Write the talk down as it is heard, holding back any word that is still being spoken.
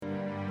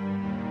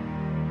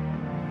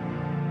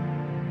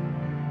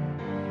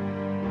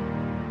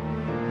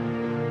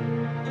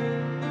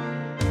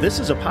This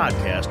is a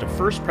podcast of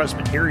First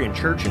Presbyterian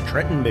Church in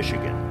Trenton,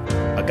 Michigan,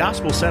 a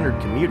gospel-centered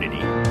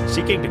community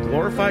seeking to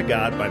glorify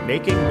God by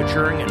making,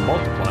 maturing, and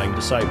multiplying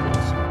disciples.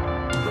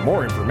 For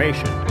more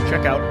information,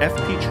 check out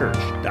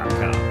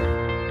fpchurch.com.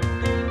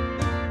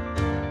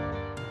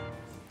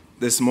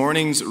 This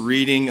morning's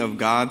reading of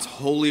God's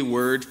holy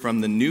word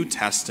from the New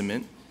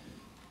Testament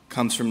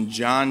comes from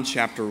John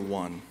chapter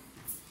 1.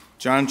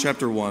 John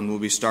chapter 1, we'll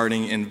be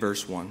starting in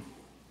verse 1.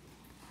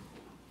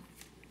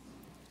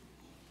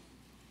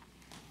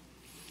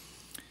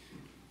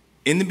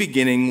 In the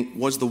beginning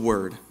was the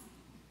Word,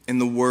 and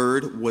the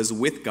Word was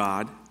with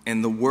God,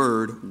 and the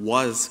Word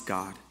was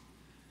God.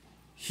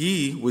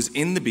 He was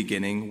in the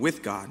beginning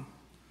with God.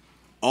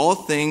 All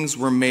things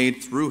were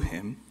made through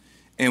him,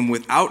 and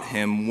without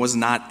him was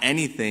not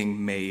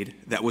anything made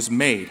that was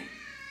made.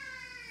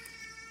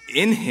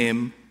 In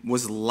him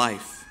was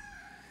life,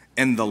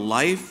 and the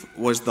life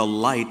was the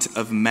light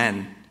of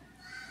men.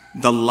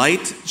 The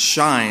light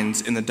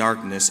shines in the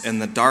darkness,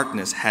 and the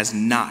darkness has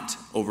not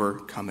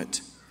overcome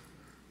it.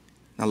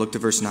 Now look to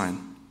verse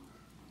 9.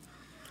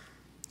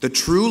 The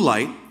true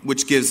light,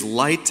 which gives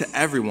light to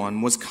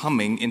everyone, was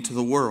coming into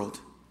the world.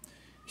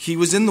 He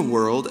was in the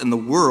world, and the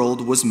world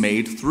was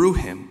made through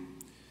him.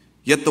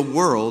 Yet the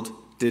world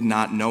did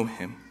not know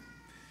him.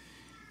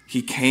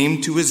 He came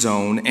to his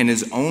own, and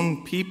his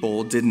own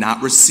people did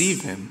not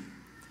receive him.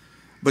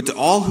 But to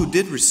all who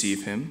did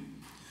receive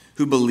him,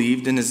 who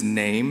believed in his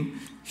name,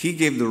 he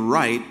gave the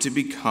right to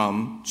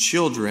become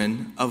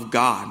children of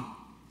God,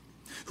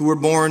 who were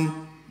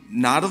born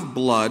not of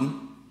blood,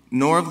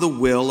 nor of the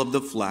will of the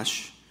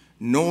flesh,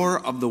 nor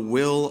of the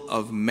will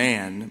of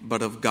man,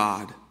 but of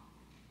God.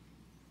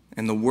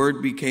 And the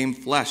Word became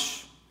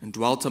flesh and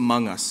dwelt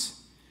among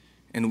us,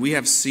 and we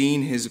have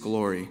seen his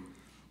glory,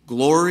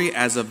 glory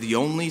as of the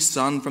only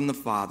Son from the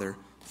Father,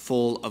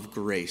 full of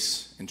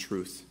grace and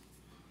truth.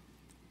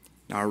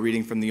 Now our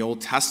reading from the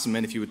Old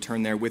Testament, if you would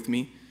turn there with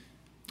me,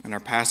 and our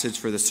passage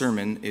for the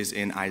sermon is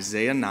in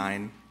Isaiah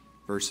 9,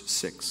 verse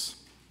 6.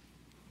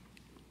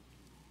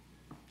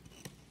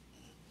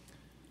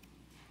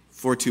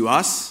 For to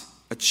us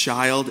a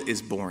child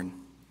is born,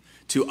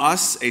 to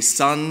us a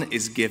son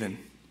is given,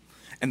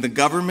 and the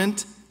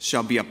government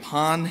shall be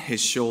upon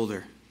his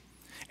shoulder,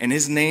 and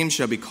his name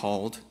shall be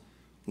called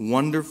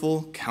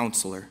Wonderful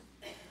Counselor,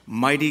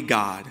 Mighty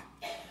God,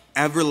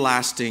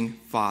 Everlasting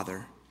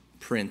Father,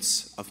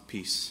 Prince of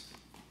Peace.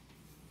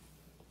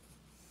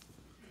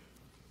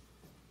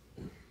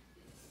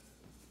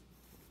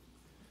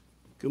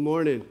 Good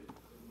morning.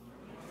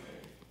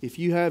 If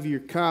you have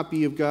your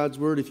copy of God's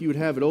Word, if you would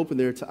have it open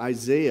there to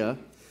Isaiah.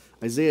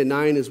 Isaiah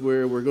 9 is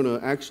where we're going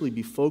to actually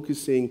be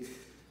focusing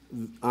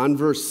on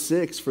verse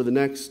 6 for the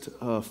next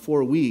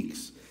 4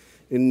 weeks.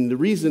 And the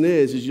reason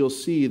is you'll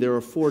see there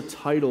are 4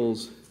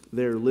 titles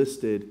there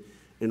listed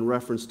in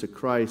reference to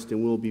Christ,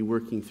 and we'll be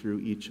working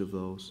through each of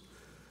those.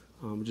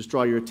 Just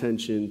draw your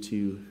attention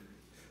to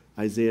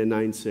Isaiah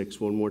 9:6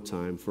 one more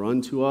time. For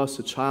unto us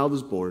a child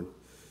is born,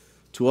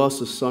 to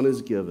us a son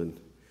is given,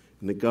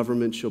 and the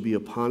government shall be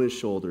upon his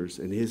shoulders,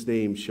 and his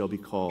name shall be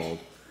called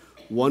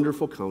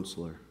Wonderful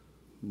Counselor,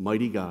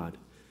 Mighty God,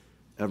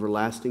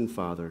 Everlasting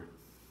Father,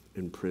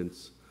 and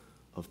Prince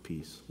of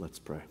Peace. Let's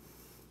pray.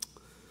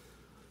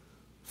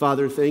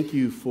 Father, thank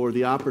you for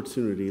the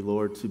opportunity,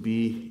 Lord, to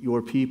be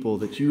your people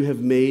that you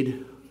have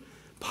made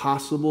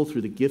possible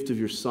through the gift of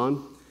your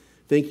Son.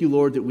 Thank you,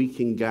 Lord, that we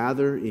can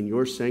gather in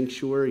your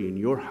sanctuary, in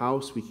your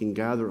house. We can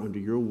gather under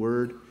your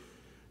word.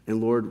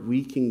 And Lord,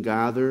 we can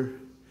gather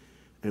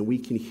and we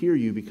can hear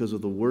you because of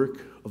the work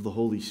of the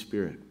Holy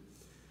Spirit.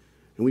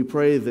 And we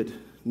pray that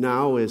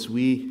now as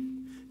we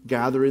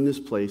gather in this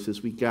place,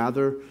 as we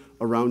gather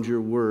around your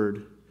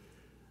word,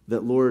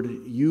 that,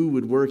 Lord, you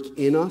would work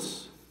in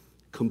us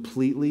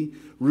completely,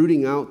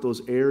 rooting out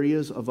those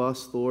areas of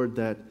us, Lord,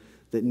 that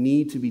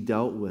need to be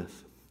dealt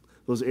with,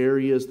 those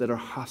areas that are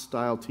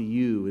hostile to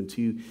you and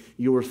to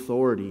your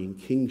authority and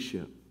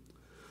kingship.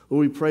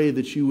 Lord, we pray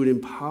that you would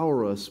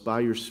empower us by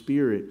your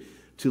Spirit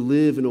to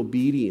live in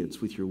obedience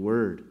with your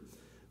word,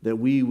 that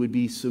we would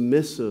be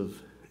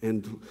submissive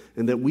and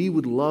that we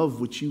would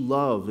love what you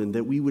love and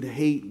that we would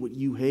hate what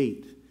you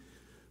hate.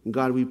 And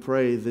God, we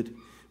pray that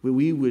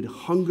we would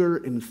hunger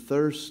and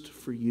thirst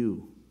for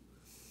you,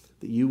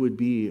 that you would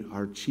be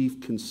our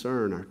chief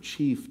concern, our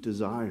chief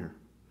desire.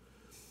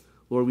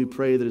 Lord, we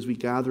pray that as we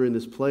gather in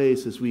this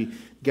place, as we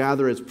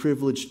gather as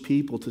privileged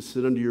people to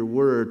sit under your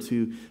word,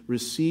 to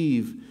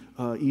receive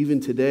even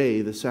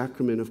today, the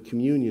sacrament of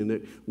communion,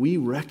 that we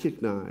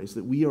recognize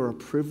that we are a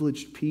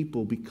privileged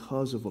people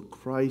because of what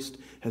Christ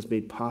has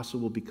made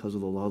possible because of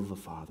the love of the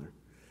Father.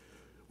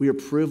 We are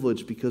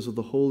privileged because of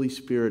the Holy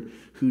Spirit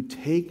who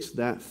takes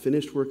that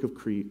finished work of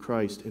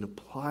Christ and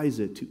applies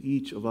it to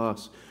each of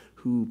us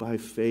who by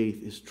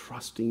faith is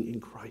trusting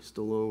in Christ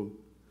alone.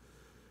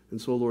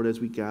 And so, Lord, as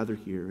we gather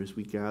here, as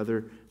we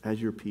gather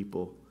as your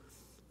people,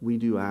 we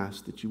do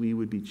ask that we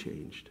would be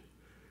changed,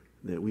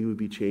 that we would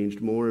be changed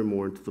more and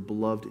more into the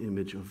beloved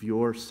image of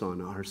your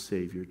Son, our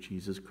Savior,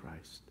 Jesus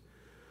Christ.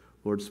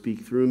 Lord,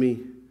 speak through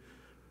me.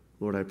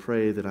 Lord, I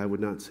pray that I would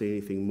not say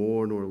anything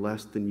more nor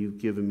less than you've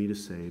given me to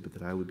say, but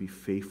that I would be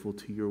faithful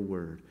to your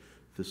word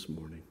this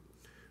morning.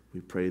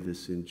 We pray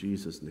this in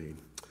Jesus' name.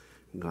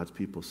 And God's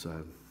people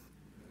said,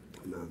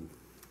 amen.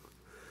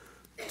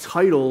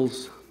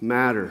 Titles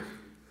matter.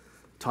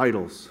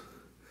 Titles.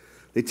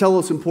 They tell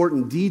us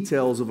important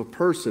details of a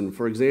person.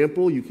 For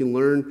example, you can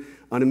learn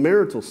on a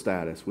marital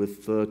status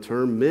with the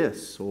term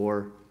Miss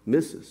or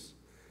Mrs.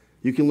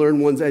 You can learn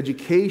one's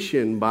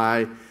education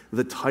by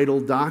the title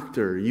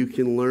doctor. You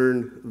can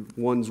learn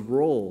one's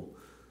role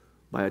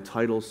by a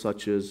title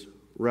such as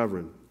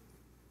Reverend.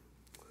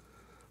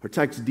 Our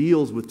text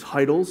deals with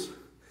titles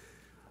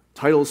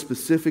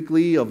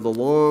specifically of the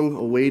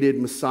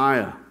long-awaited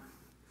Messiah.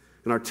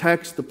 In our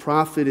text, the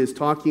prophet is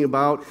talking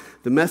about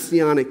the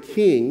Messianic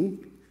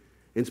king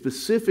and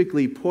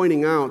specifically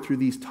pointing out through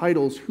these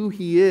titles who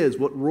he is,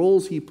 what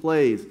roles he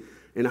plays,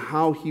 and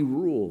how he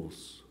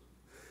rules.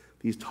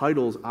 These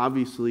titles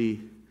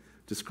obviously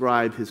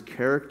describe his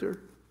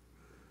character.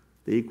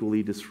 They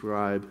equally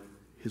describe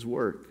his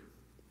work.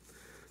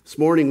 This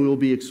morning we will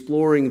be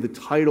exploring the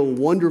title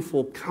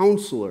Wonderful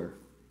Counselor.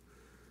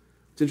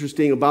 What's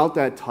interesting about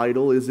that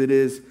title is it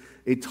is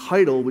a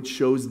title which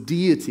shows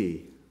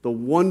deity, the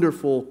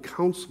Wonderful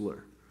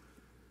Counselor.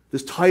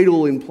 This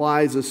title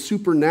implies a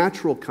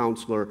supernatural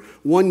counselor,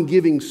 one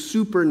giving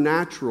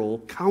supernatural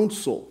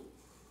counsel.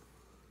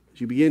 As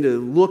you begin to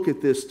look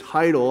at this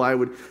title, I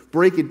would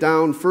break it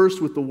down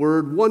first with the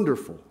word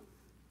wonderful.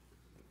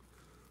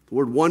 The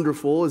word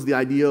wonderful is the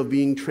idea of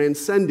being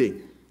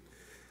transcending.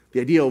 The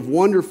idea of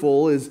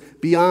wonderful is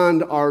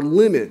beyond our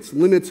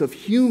limits of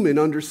human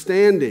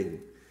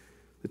understanding.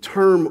 The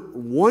term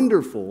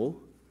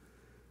wonderful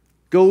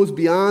goes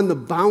beyond the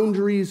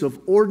boundaries of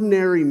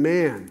ordinary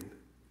man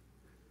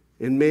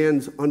and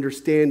man's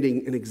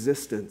understanding and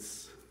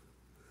existence.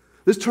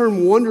 This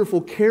term wonderful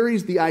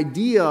carries the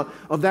idea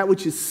of that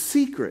which is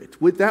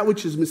secret, with that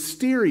which is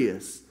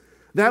mysterious,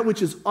 that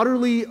which is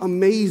utterly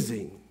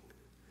amazing,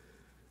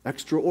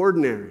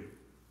 extraordinary,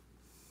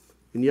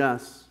 and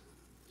yes,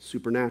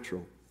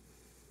 supernatural.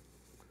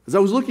 As I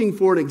was looking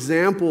for an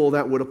example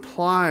that would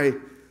apply,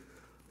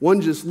 one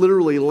just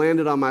literally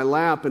landed on my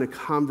lap in a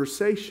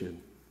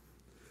conversation.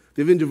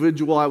 The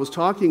individual I was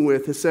talking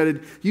with has said,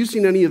 "Have you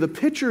seen any of the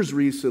pictures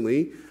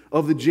recently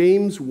of the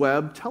James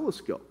Webb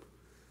Telescope?"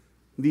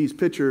 These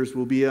pictures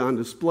will be on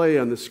display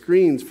on the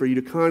screens for you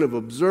to kind of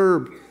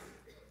observe.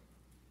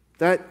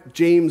 That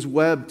James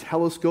Webb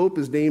Telescope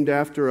is named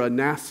after a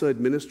NASA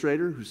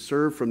administrator who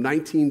served from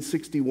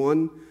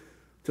 1961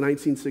 to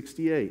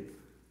 1968.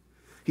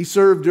 He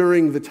served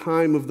during the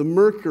time of the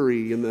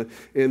Mercury and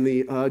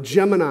the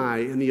Gemini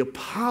and the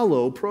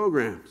Apollo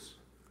programs.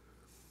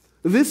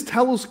 This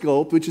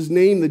telescope, which is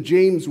named the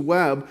James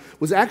Webb,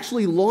 was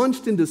actually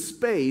launched into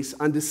space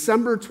on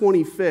December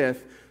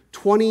 25th,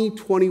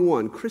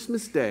 2021,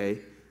 Christmas Day,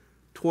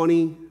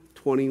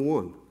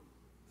 2021.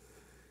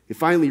 It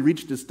finally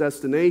reached its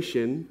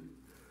destination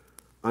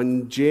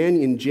in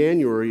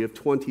January of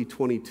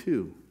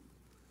 2022.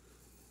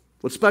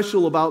 What's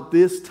special about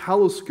this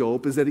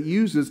telescope is that it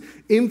uses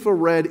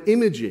infrared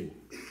imaging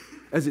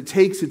as it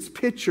takes its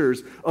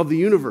pictures of the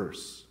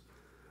universe.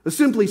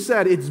 Simply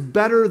said, it's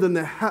better than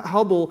the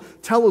Hubble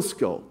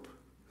telescope.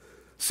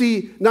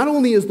 See, not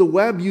only is the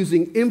Webb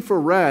using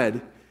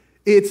infrared,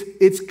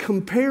 it's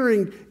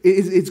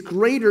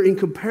greater in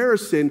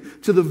comparison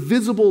to the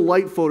visible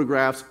light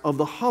photographs of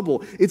the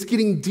Hubble. It's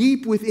getting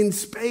deep within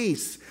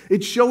space.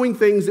 It's showing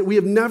things that we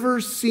have never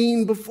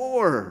seen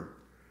before.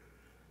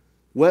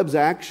 Webb's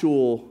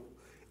actual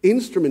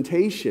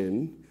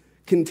instrumentation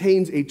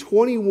contains a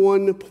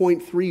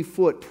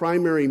 21.3-foot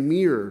primary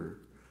mirror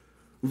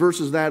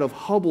versus that of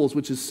Hubble's,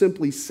 which is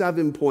simply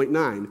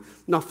 7.9.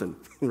 Nothing,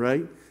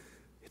 right?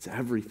 It's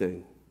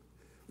everything.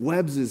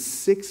 Webb's is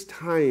 6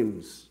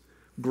 times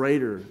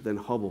greater than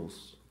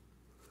Hubble's.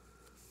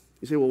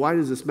 You say, well, why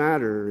does this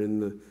matter in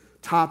the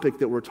topic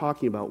that we're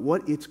talking about?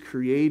 What it's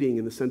creating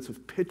in the sense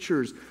of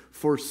pictures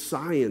for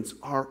science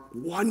are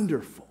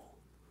wonderful,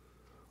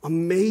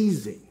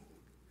 amazing,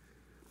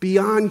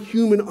 beyond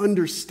human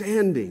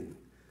understanding.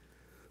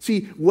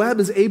 See,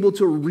 Webb is able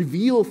to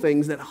reveal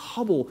things that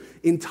Hubble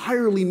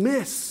entirely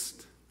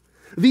missed.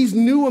 These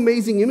new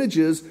amazing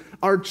images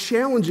are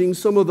challenging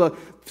some of the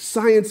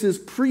science's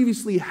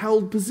previously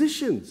held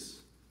positions.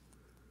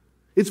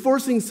 It's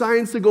forcing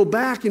science to go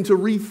back and to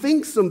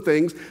rethink some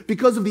things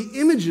because of the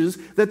images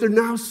that they're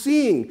now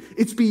seeing.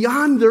 It's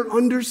beyond their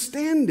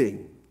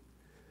understanding.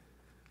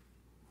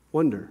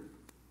 Wonder.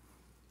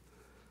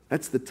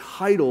 That's the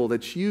title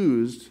that's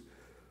used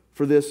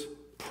for this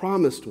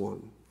promised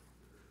one.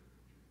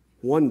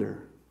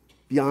 Wonder,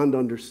 beyond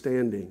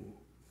understanding,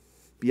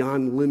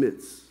 beyond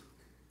limits,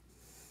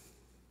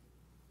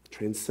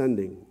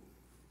 transcending.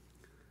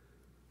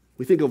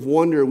 We think of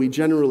wonder, we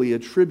generally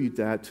attribute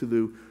that to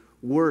the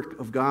work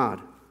of God.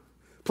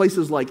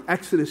 Places like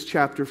Exodus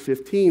chapter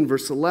 15,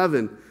 verse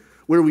 11,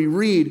 where we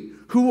read,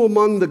 "Who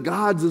among the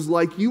gods is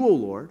like you, O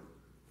Lord?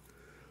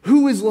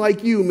 Who is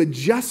like you,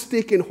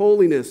 majestic in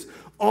holiness,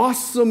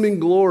 awesome in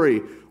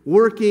glory,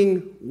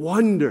 working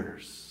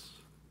wonders?"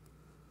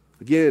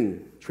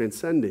 Again,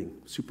 transcending,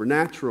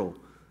 supernatural,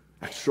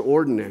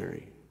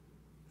 extraordinary.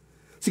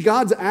 See,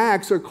 God's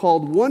acts are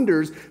called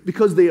wonders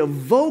because they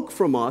evoke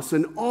from us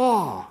an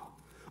awe,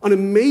 an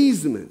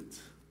amazement.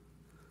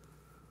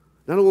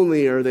 Not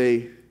only are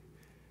they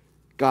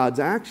God's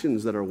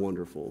actions that are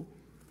wonderful,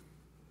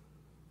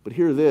 but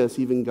hear this,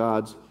 even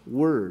God's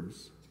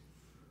words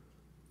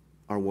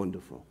are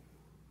wonderful.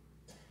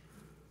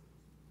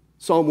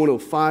 Psalm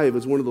 105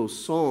 is one of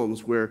those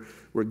psalms where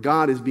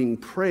God is being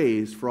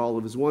praised for all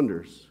of his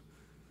wonders.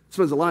 It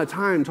spends a lot of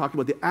time talking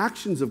about the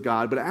actions of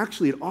God, but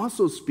actually it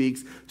also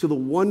speaks to the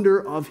wonder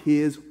of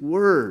his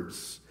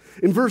words.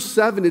 In verse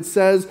 7 it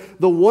says,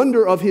 the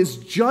wonder of his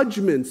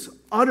judgments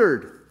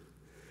uttered.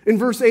 In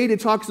verse 8 it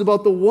talks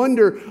about the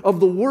wonder of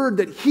the word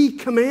that he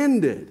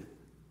commanded.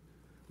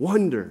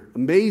 Wonder,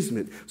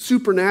 amazement,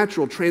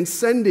 supernatural,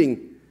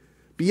 transcending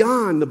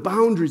beyond the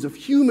boundaries of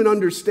human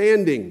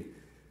understanding.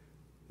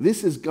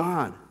 This is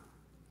God.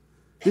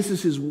 This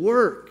is his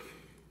work.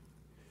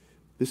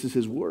 This is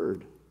his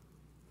word.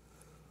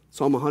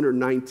 Psalm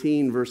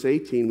 119, verse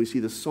 18, we see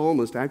the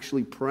psalmist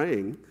actually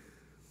praying.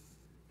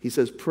 He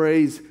says,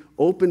 praise,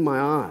 open my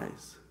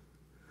eyes.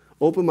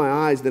 Open my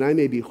eyes that I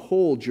may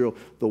behold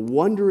the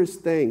wondrous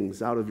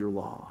things out of your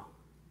law.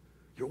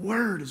 Your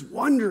word is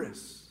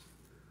wondrous.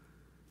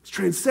 It's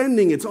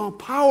transcending. It's all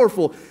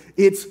powerful.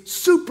 It's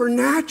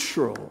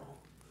supernatural.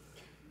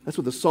 That's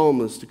what the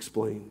psalmist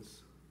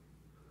explains.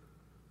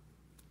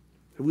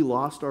 Have we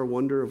lost our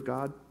wonder of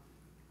God?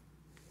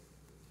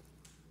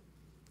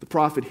 The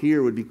prophet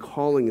here would be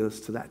calling us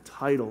to that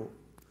title,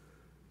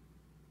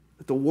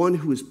 that the one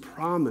who is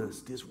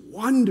promised is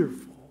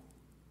wonderful.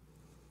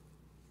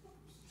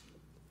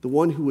 The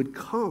one who would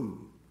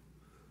come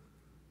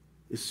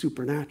is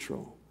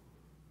supernatural,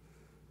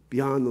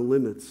 beyond the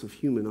limits of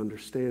human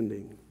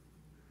understanding,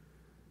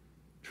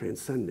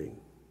 transcending.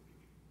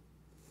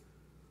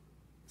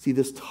 See,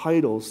 this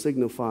title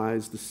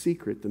signifies the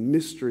secret, the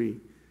mystery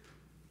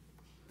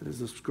that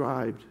is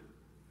ascribed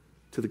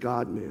to the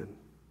God-man,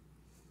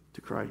 to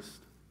Christ.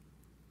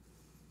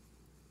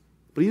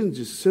 But he isn't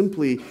just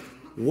simply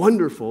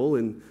wonderful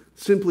and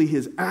simply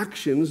his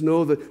actions.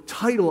 No, the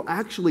title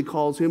actually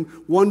calls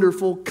him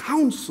Wonderful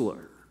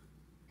Counselor.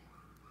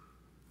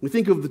 We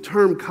think of the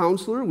term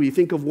counselor, we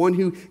think of one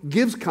who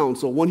gives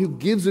counsel, one who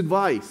gives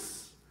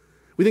advice.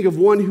 We think of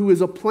one who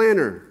is a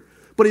planner.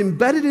 But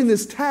embedded in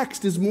this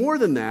text is more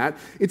than that.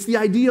 It's the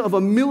idea of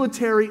a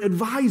military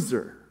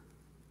advisor.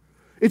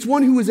 It's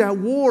one who is at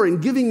war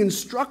and giving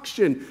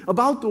instruction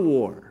about the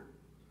war.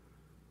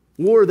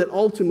 War that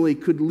ultimately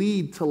could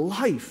lead to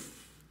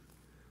life.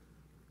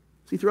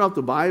 See, throughout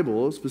the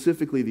Bible,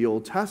 specifically the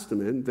Old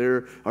Testament,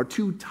 there are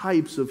two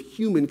types of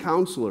human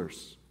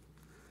counselors.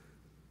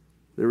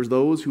 There's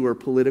those who are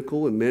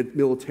political and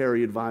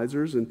military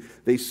advisors, and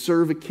they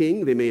serve a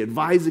king. They may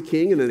advise a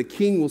king, and then the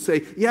king will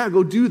say, yeah,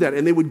 go do that.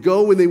 And they would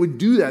go and they would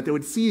do that. They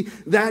would see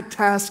that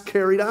task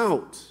carried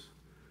out.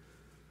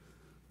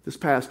 This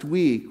past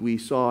week, we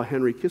saw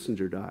Henry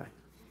Kissinger die.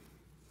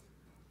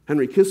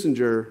 Henry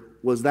Kissinger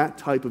was that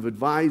type of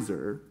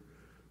advisor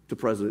to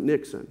President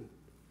Nixon.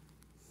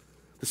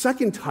 The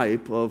second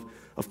type of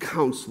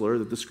counselor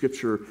that the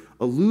scripture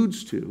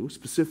alludes to,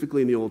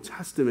 specifically in the Old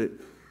Testament,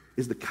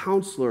 is the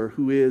counselor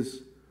who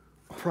is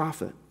a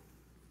prophet.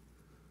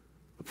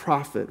 A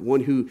prophet,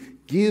 one who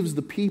gives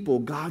the people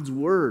God's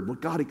word,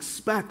 what God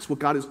expects, what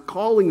God is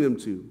calling them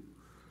to.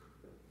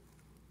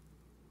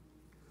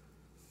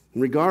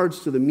 In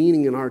regards to the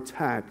meaning in our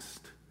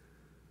text,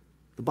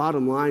 the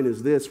bottom line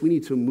is this: we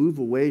need to move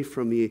away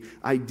from the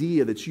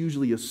idea that's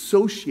usually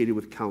associated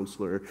with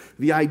counselor,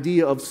 the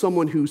idea of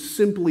someone who's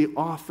simply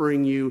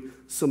offering you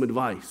some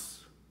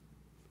advice.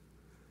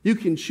 You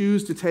can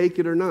choose to take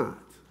it or not.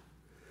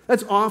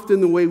 That's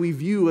often the way we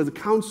view as a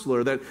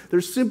counselor, that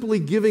they're simply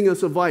giving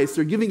us advice,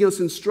 they're giving us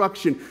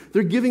instruction,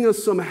 they're giving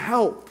us some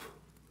help.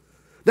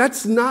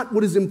 That's not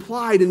what is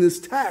implied in this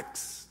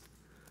text.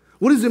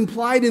 What is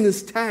implied in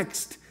this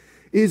text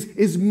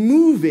is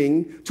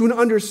moving to an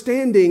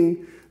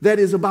understanding that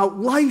is about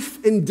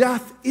life and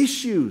death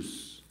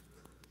issues.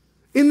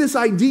 In this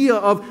idea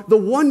of the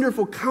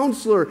wonderful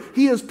counselor,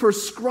 he is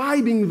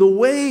prescribing the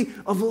way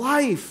of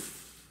life.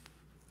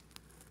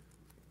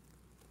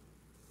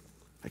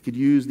 I could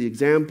use the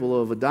example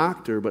of a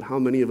doctor, but how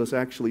many of us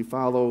actually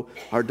follow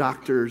our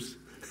doctor's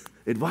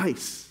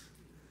advice?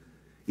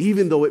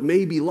 Even though it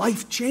may be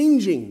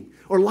life-changing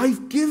or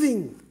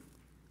life-giving.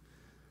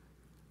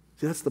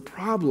 See, that's the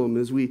problem,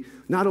 is we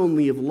not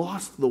only have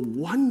lost the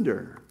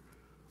wonder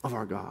of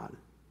our God,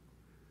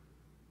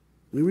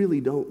 we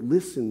really don't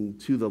listen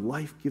to the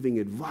life-giving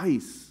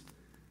advice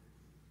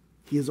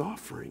he is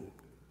offering.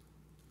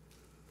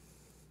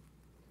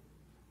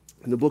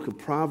 In the book of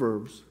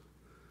Proverbs,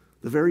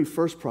 the very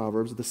first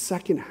Proverbs, the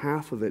second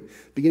half of it,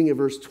 beginning at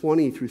verse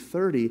 20 through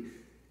 30,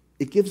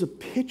 it gives a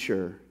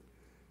picture,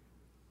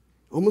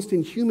 almost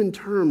in human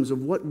terms,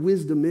 of what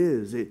wisdom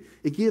is.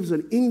 It gives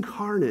an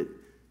incarnate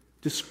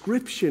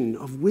description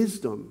of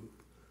wisdom,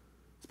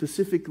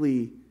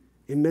 specifically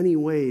in many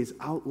ways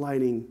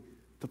outlining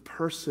the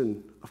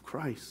person of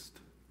Christ.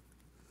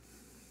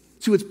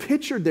 So it's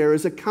pictured there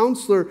as a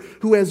counselor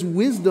who has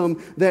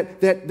wisdom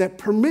that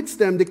permits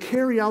them to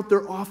carry out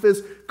their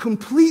office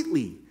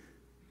completely,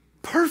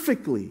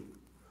 perfectly,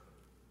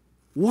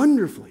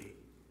 wonderfully.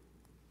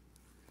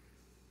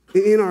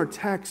 In our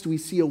text, we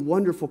see a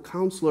wonderful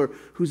counselor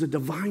who's a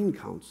divine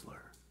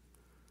counselor.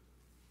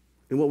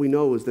 And what we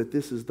know is that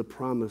this is the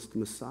promised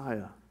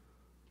Messiah,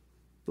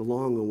 the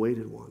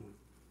long-awaited one.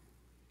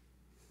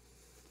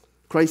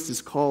 Christ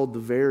is called the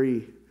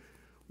very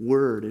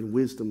word and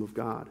wisdom of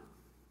God.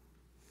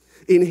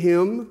 In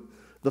him,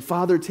 the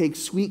Father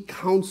takes sweet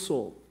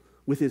counsel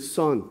with his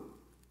Son.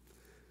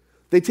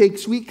 They take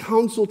sweet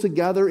counsel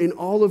together in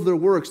all of their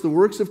works. The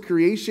works of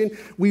creation,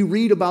 we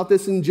read about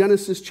this in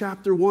Genesis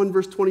chapter 1,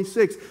 verse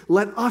 26.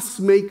 Let us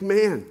make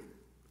man.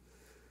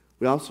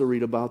 We also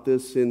read about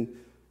this in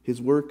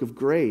his work of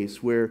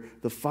grace, where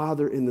the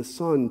Father and the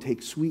Son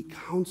take sweet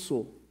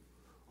counsel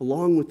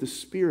along with the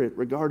Spirit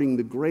regarding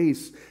the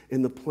grace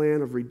and the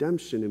plan of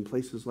redemption in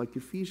places like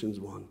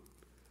Ephesians 1.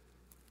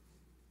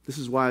 This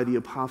is why the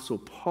Apostle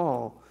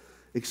Paul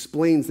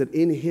explains that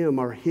in him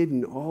are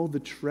hidden all the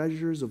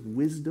treasures of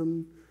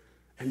wisdom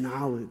and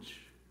knowledge.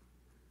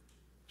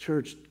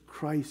 Church,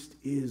 Christ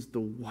is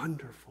the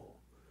wonderful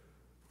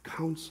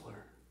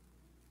counselor.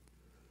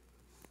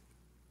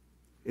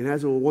 And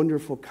as a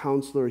wonderful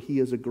counselor, he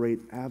is a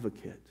great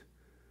advocate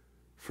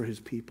for his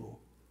people.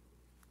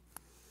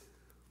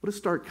 What a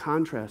stark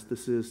contrast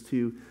this is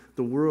to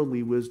the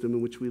worldly wisdom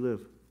in which we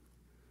live,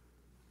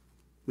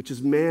 which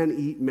is man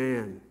eat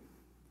man.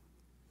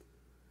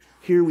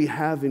 Here we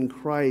have in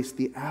Christ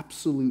the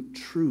absolute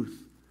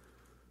truth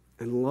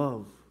and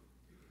love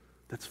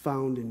that's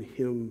found in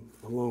him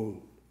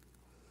alone.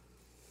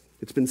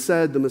 It's been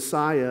said the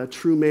Messiah,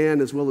 true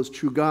man as well as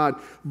true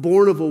God,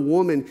 born of a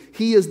woman,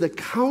 he is the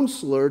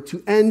counselor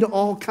to end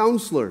all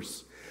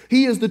counselors.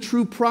 He is the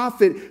true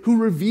prophet who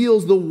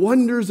reveals the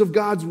wonders of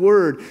God's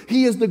word.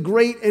 He is the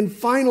great and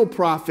final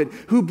prophet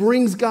who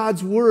brings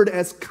God's word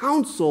as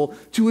counsel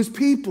to his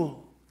people.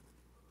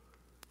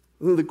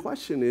 The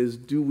question is,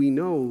 do we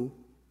know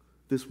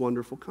this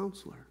wonderful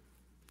counselor?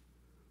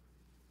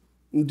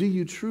 Do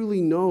you truly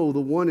know the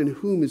one in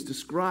whom is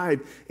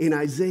described in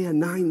Isaiah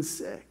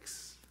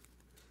 9:6?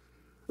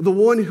 The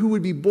one who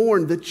would be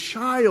born, the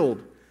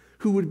child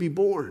who would be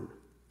born.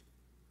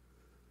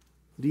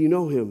 Do you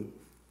know him?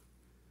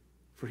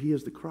 For he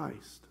is the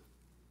Christ.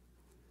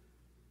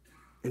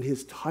 And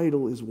his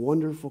title is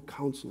Wonderful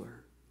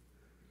Counselor.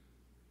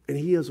 And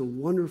he is a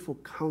wonderful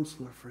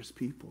counselor for his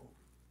people.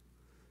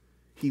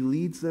 He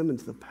leads them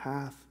into the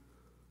path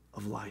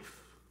of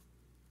life.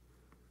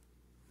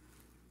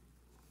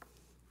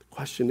 The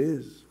question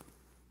is,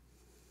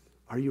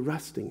 are you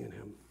resting in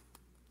him?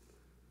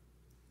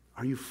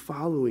 Are you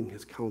following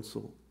his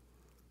counsel?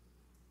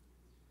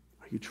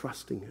 Are you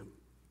trusting him?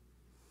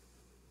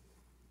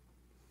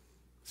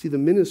 See, the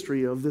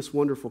ministry of this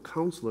wonderful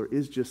counselor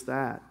is just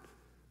that.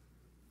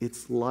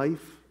 It's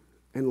life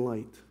and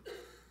light.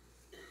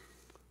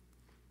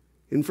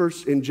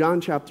 In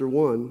John chapter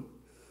 1,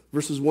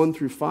 verses 1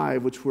 through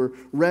 5, which were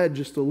read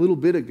just a little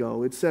bit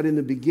ago, it said, in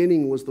the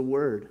beginning was the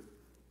Word.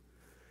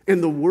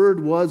 And the Word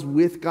was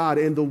with God,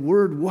 and the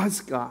Word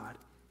was God.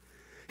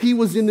 He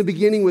was in the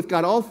beginning with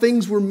God. All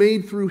things were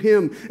made through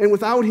him, and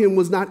without him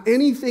was not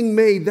anything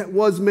made that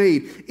was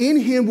made. In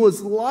him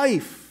was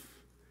life,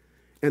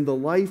 and the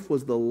life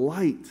was the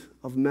light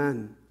of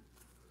men.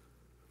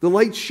 The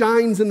light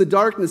shines in the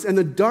darkness, and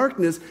the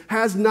darkness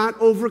has not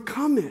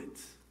overcome it.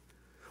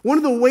 One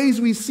of the ways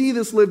we see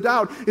this lived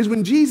out is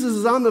when Jesus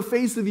is on the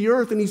face of the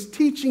earth and he's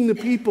teaching the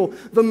people,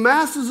 the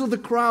masses of the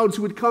crowds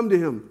who would come to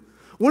him.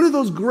 One of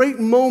those great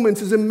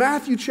moments is in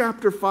Matthew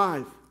chapter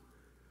 5.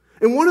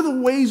 And one of the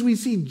ways we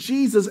see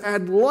Jesus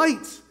add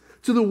light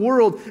to the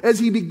world as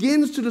he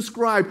begins to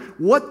describe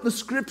what the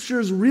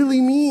scriptures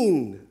really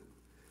mean,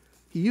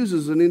 he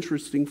uses an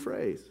interesting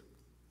phrase.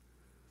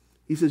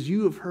 He says,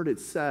 "You have heard it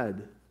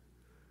said,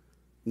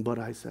 but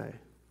I say."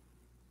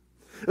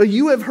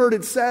 You have heard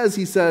it says,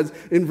 he says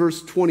in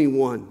verse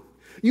 21.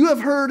 You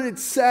have heard it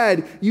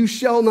said, you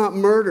shall not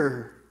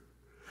murder.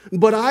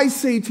 But I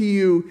say to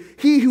you,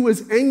 he who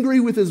is angry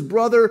with his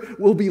brother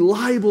will be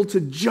liable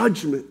to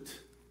judgment.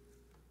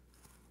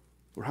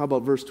 Or how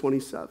about verse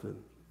 27?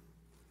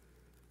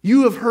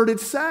 You have heard it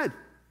said,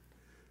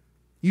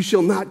 you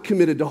shall not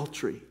commit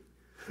adultery.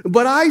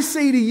 But I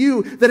say to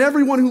you that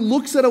everyone who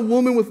looks at a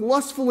woman with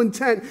lustful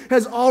intent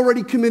has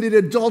already committed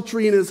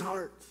adultery in his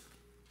heart.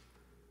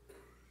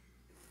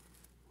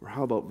 Or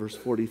how about verse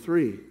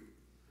 43,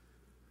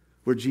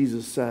 where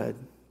Jesus said,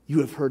 you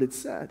have heard it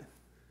said,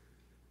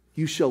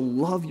 you shall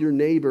love your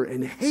neighbor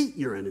and hate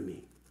your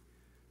enemy.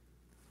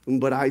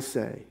 But I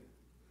say,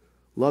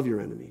 love your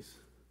enemies.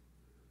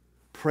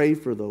 Pray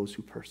for those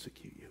who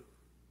persecute you.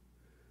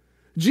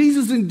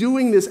 Jesus, in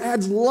doing this,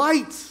 adds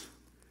light.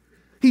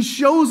 He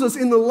shows us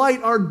in the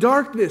light our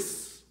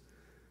darkness.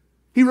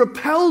 He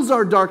repels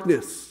our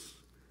darkness.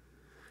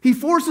 He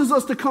forces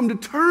us to come to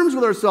terms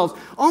with ourselves,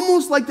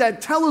 almost like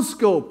that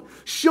telescope,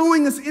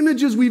 showing us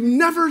images we've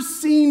never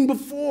seen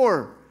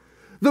before.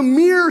 The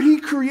mirror he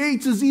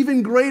creates is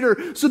even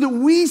greater so that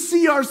we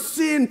see our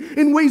sin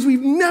in ways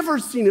we've never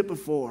seen it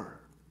before.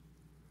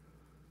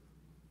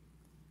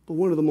 But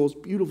one of the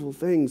most beautiful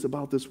things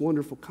about this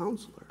wonderful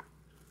counselor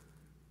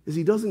is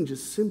he doesn't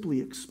just simply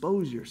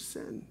expose your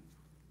sin.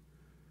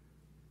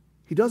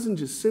 He doesn't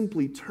just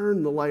simply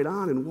turn the light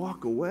on and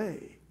walk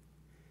away.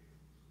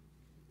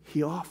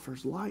 He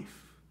offers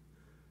life.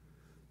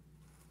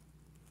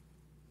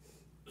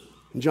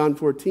 In John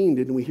 14,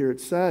 didn't we hear it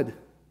said,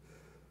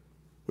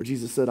 where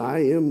Jesus said, I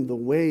am the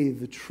way,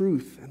 the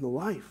truth, and the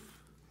life.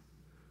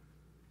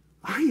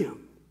 I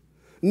am.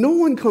 No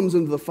one comes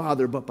into the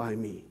Father but by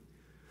me.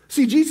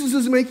 See, Jesus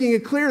is making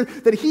it clear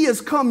that he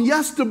has come,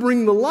 yes, to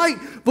bring the light,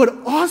 but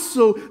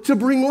also to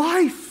bring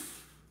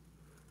life.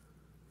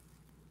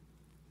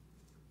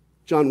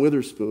 John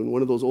Witherspoon,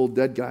 one of those old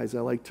dead guys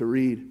I like to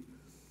read,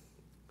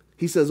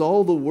 he says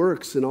all the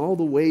works and all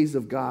the ways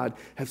of God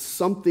have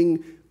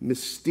something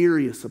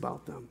mysterious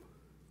about them.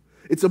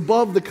 It's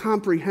above the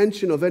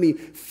comprehension of any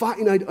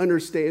finite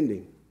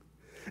understanding.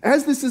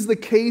 As this is the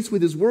case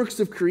with his works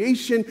of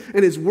creation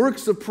and his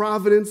works of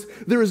providence,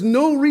 there is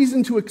no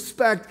reason to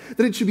expect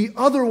that it should be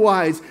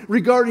otherwise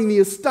regarding the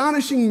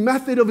astonishing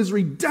method of his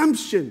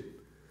redemption.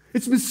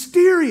 It's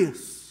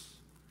mysterious.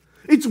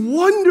 It's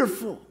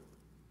wonderful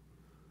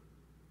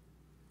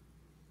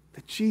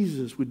that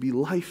Jesus would be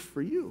life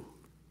for you.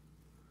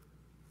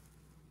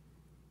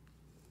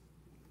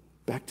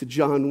 Back to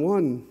John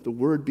 1, the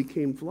Word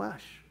became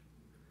flesh.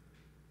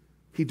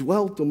 He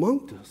dwelt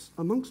amongst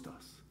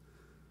us.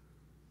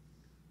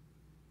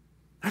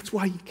 That's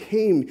why he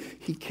came.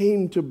 He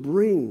came to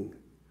bring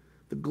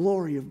the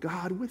glory of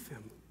God with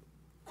him.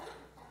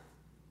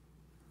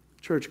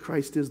 Church,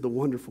 Christ is the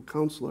wonderful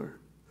counselor.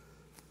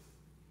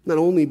 Not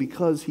only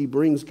because he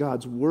brings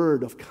God's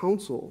word of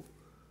counsel,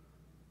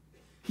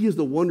 he is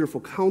the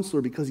wonderful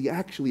counselor because he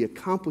actually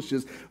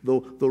accomplishes the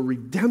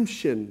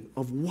redemption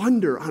of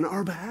wonder on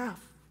our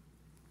behalf.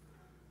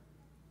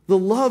 The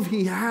love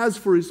he has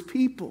for his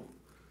people.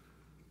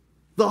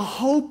 The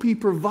hope he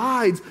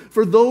provides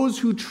for those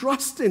who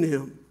trust in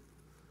him.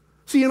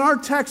 See, in our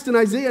text in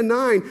Isaiah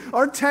 9,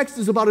 our text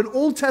is about an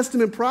Old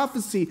Testament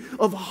prophecy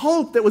of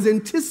hope that was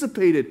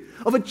anticipated,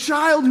 of a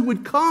child who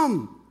would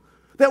come,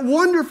 that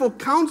wonderful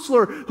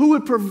counselor who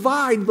would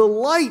provide the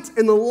light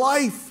and the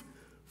life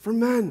for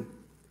men.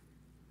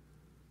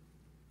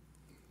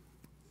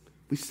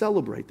 We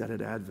celebrate that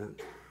at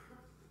Advent.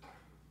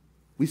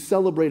 We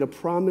celebrate a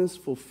promise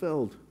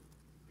fulfilled.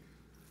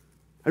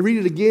 I read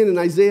it again in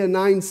Isaiah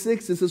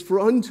 9:6. It says, for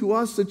unto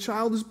us a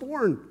child is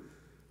born.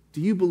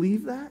 Do you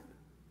believe that?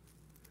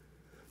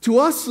 To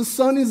us a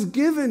son is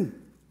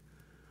given.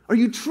 Are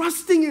you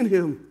trusting in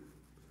him?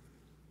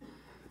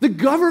 The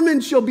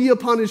government shall be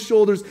upon his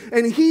shoulders,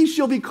 and he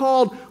shall be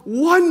called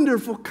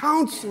Wonderful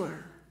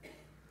Counselor.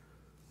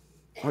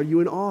 Are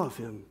you in awe of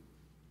him?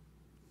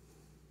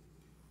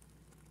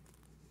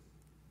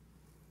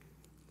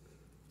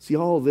 See,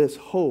 all this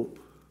hope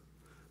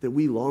that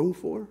we long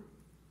for,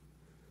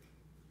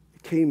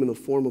 it came in the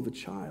form of a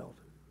child.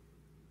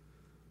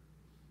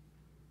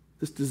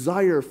 This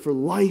desire for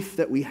life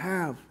that we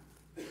have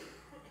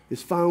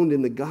is found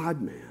in the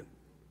God-man,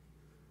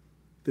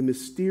 the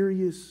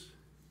mysterious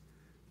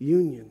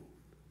union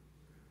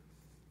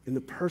in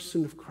the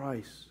person of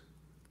Christ,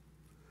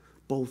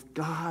 both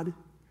God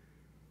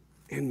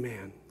and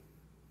man.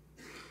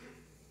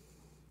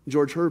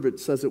 George Herbert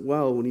says it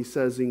well when he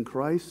says, in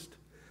Christ,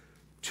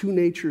 two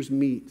natures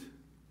meet,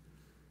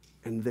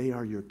 and they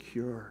are your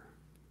cure.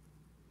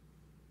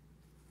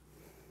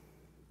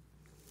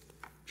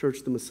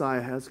 Church, the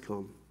Messiah has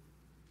come.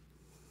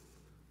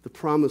 The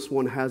promised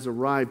one has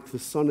arrived. The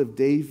Son of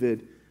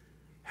David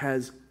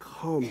has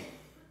come.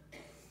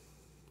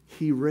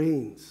 He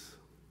reigns.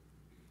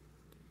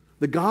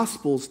 The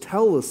Gospels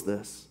tell us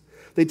this.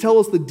 They tell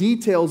us the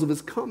details of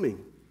his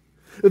coming.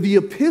 The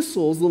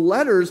epistles, the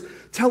letters,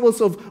 tell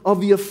us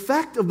of the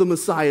effect of the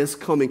Messiah's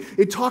coming.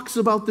 It talks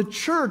about the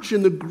church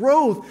and the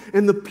growth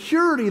and the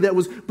purity that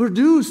was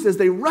produced as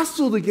they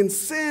wrestled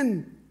against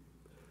sin.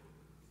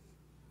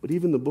 But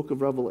even the book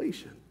of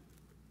Revelation,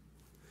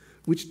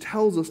 which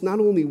tells us not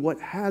only what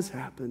has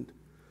happened,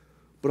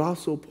 but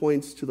also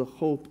points to the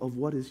hope of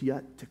what is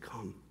yet to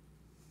come.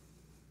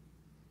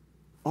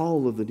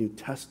 All of the New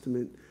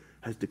Testament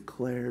has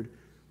declared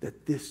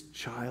that this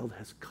child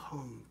has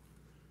come.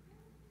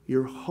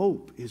 Your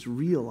hope is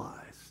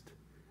realized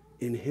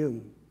in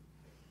him.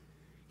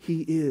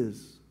 He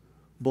is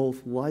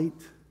both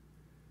light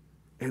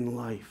and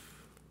life.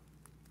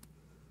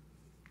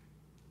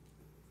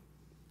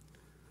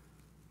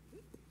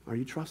 Are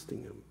you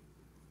trusting him?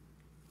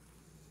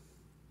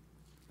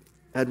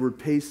 Edward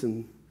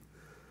Payson,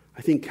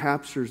 I think,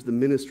 captures the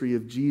ministry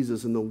of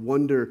Jesus and the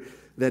wonder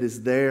that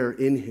is there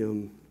in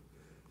him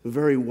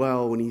very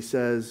well when he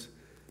says,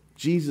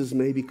 Jesus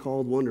may be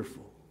called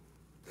wonderful.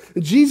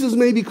 Jesus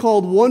may be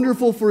called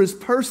wonderful for his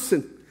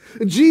person.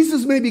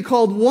 Jesus may be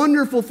called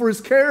wonderful for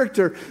his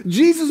character.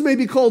 Jesus may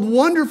be called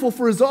wonderful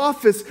for his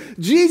office.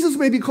 Jesus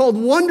may be called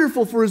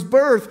wonderful for his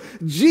birth.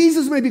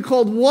 Jesus may be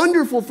called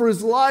wonderful for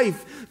his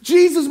life.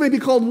 Jesus may be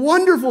called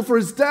wonderful for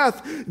his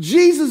death.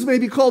 Jesus may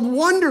be called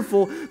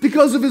wonderful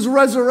because of his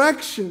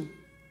resurrection.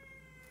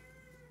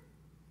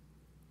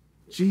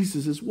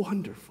 Jesus is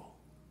wonderful.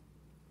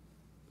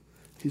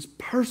 His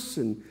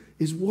person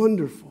is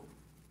wonderful.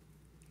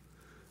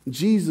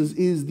 Jesus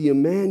is the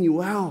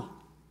Emmanuel,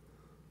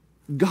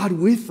 God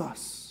with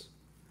us.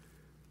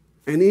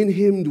 And in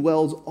him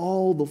dwells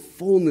all the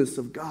fullness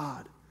of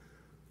God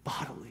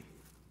bodily.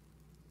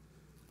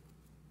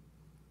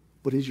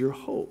 But is your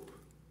hope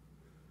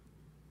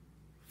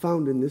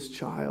found in this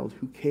child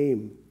who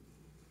came?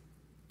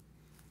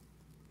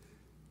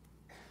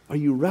 Are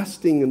you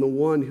resting in the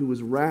one who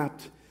was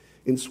wrapped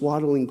in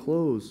swaddling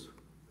clothes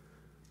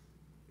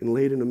and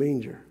laid in a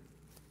manger?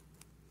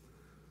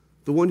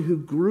 The one who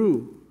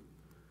grew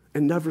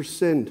and never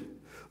sinned.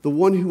 The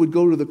one who would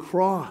go to the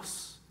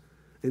cross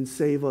and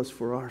save us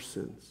for our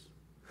sins.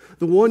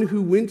 The one who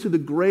went to the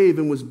grave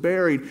and was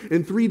buried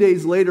and 3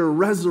 days later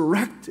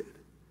resurrected.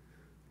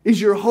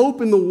 Is your hope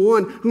in the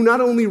one who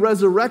not only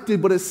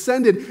resurrected but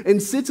ascended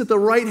and sits at the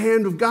right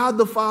hand of God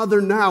the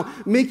Father now,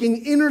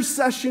 making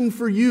intercession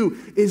for you?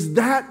 Is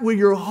that where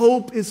your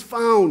hope is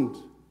found?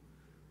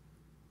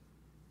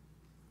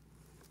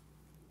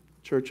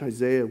 Church,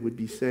 Isaiah would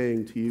be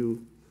saying to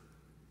you,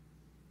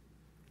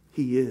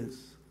 he is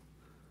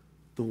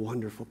the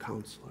wonderful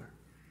counselor.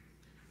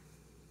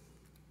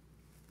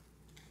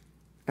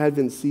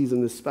 Advent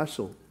season is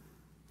special.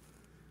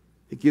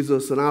 It gives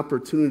us an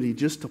opportunity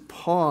just to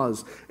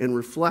pause and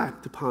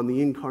reflect upon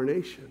the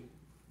incarnation.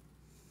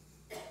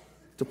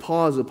 To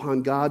pause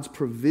upon God's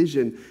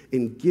provision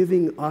in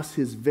giving us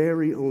his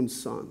very own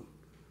Son.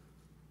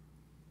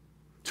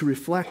 To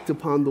reflect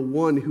upon the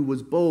one who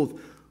was both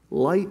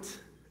light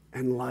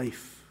and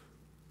life.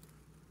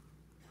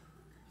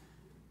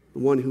 The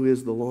one who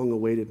is the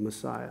long-awaited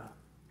Messiah,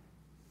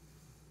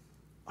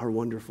 our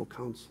wonderful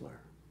counselor.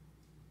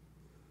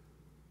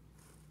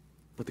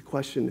 But the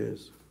question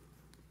is,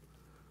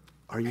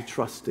 are you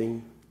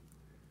trusting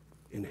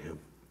in him?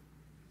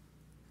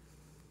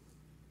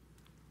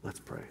 Let's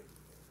pray.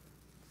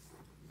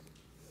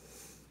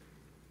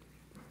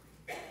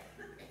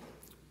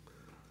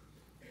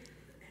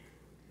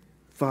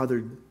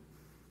 Father,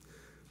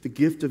 the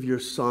gift of your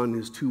Son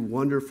is too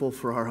wonderful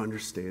for our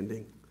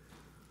understanding.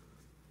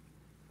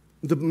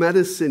 The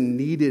medicine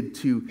needed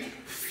to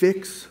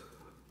fix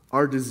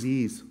our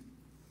disease,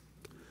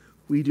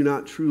 we do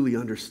not truly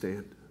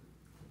understand.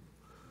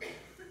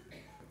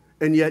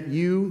 And yet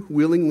you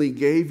willingly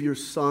gave your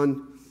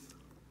Son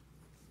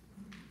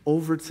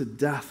over to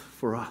death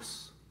for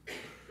us.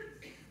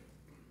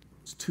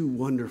 It's too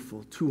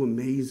wonderful, too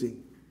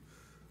amazing.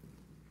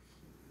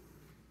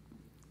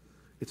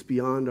 It's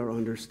beyond our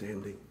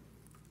understanding.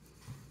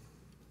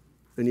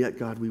 And yet,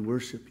 God, we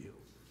worship you.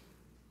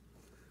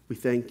 We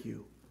thank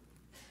you.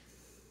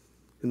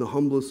 In the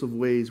humblest of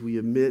ways, we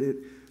admit it,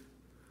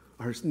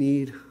 our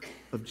need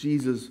of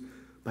Jesus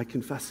by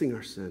confessing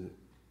our sin,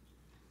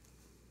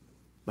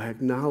 by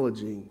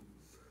acknowledging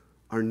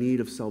our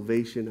need of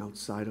salvation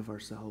outside of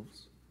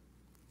ourselves.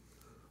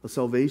 A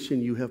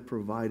salvation you have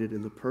provided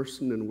in the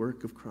person and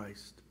work of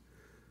Christ,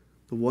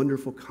 the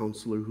wonderful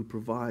counselor who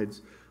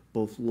provides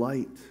both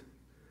light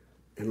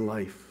and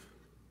life.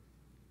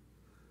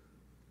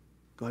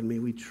 God, may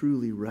we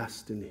truly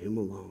rest in him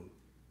alone.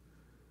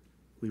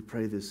 We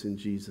pray this in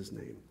Jesus'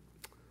 name.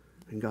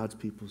 And God's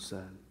people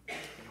said,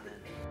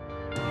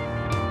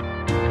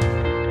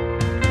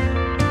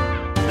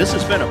 This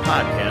has been a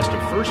podcast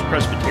of First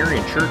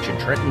Presbyterian Church in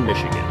Trenton,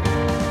 Michigan.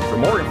 For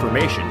more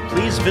information,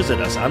 please visit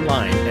us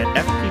online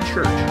at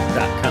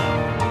fpchurch.com.